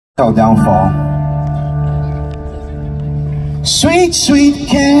Downfall. Sweet, sweet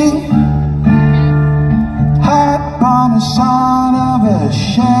king, hot on the son of a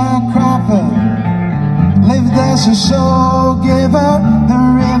sharecropper, lived as a soul giver, the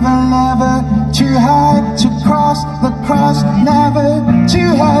river never too high to cross, the cross never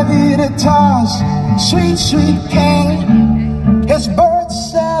too heavy to toss. Sweet, sweet king, his birth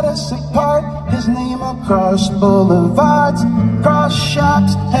set us apart, his name across boulevards, cross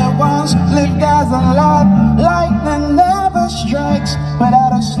shops, had once lived as a lot. Lightning never strikes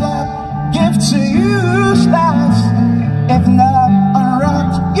without a slap. Give to you slice, if not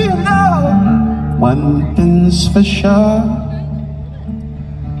unwrapped, you know. One thing's for sure,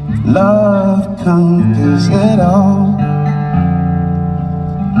 love conquers it all.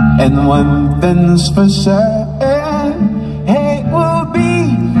 And one thing's for certain, hate will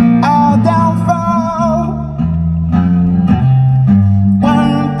be our downfall.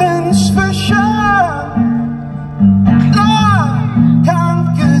 One thing's for sure, love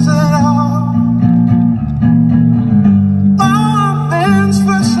conquers it all. One thing's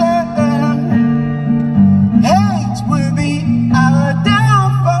for certain, hate will be our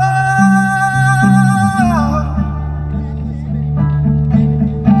downfall.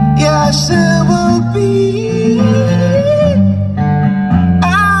 Yes, it will be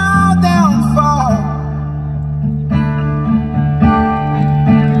our downfall.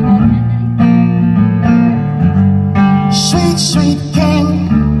 Sweet, sweet king,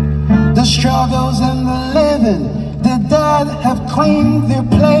 the struggles and the living, the dead have claimed their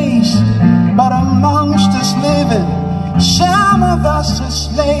place, but amongst us living, some of us are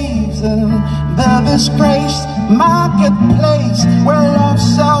slaves in the disgraced marketplace, where love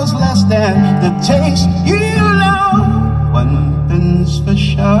sells less than the taste. You know, one thing's for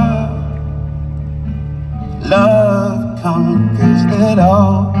sure, love conquers it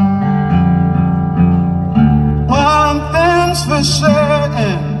all. One thing's for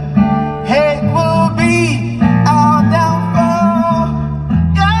certain, hate will be our downfall.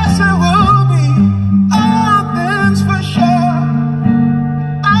 Yes, it will be. All things for sure,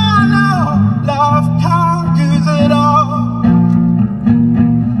 I know love conquers it all.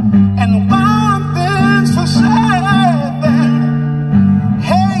 And one thing's for certain,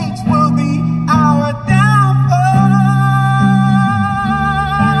 hate will be our downfall.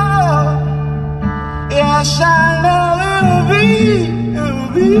 Yes, I know it'll be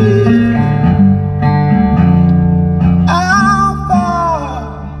our fall,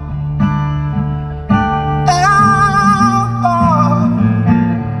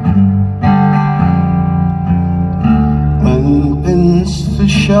 One thing's for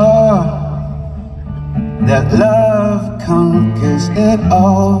sure, that love conquers it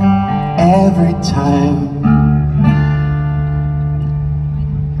all every time.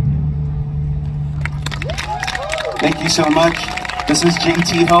 Thank you so much. This is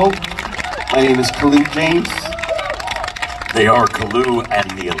JT Hope. My name is Kalu James. They are Kalu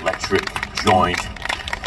and the Electric Joint.